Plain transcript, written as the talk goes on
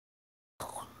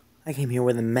I came here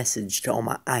with a message to all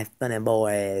my iFunny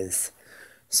boys.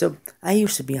 So, I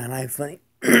used to be on iFunny.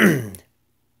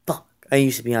 Fuck. I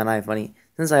used to be on iFunny.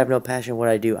 Since I have no passion for what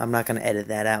I do, I'm not going to edit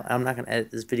that out. I'm not going to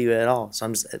edit this video at all. So,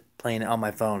 I'm just playing it on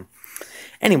my phone.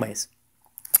 Anyways,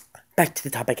 back to the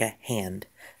topic at hand.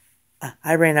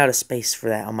 I ran out of space for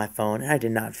that on my phone, and I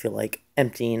did not feel like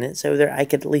emptying it, so I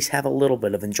could at least have a little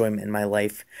bit of enjoyment in my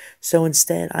life. So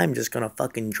instead, I'm just gonna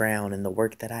fucking drown in the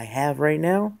work that I have right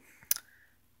now.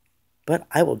 But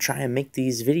I will try and make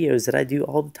these videos that I do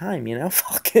all the time, you know?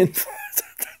 Fucking.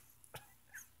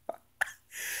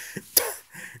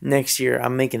 Next year,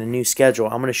 I'm making a new schedule.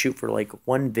 I'm gonna shoot for like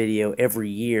one video every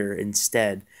year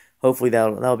instead. Hopefully,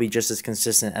 that'll be just as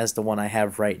consistent as the one I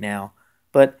have right now.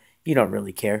 But you don't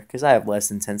really care because I have less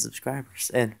than 10 subscribers,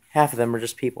 and half of them are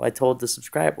just people I told to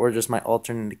subscribe or just my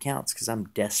alternate accounts because I'm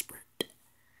desperate.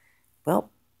 Well,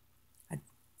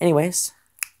 anyways,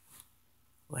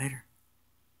 later.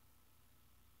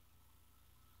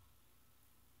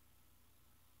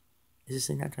 Is this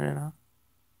thing not turning off?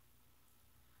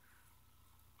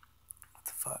 What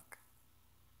the fuck?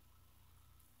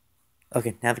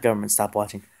 Okay, now the government stopped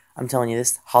watching. I'm telling you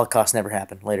this, Holocaust never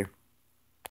happened. Later.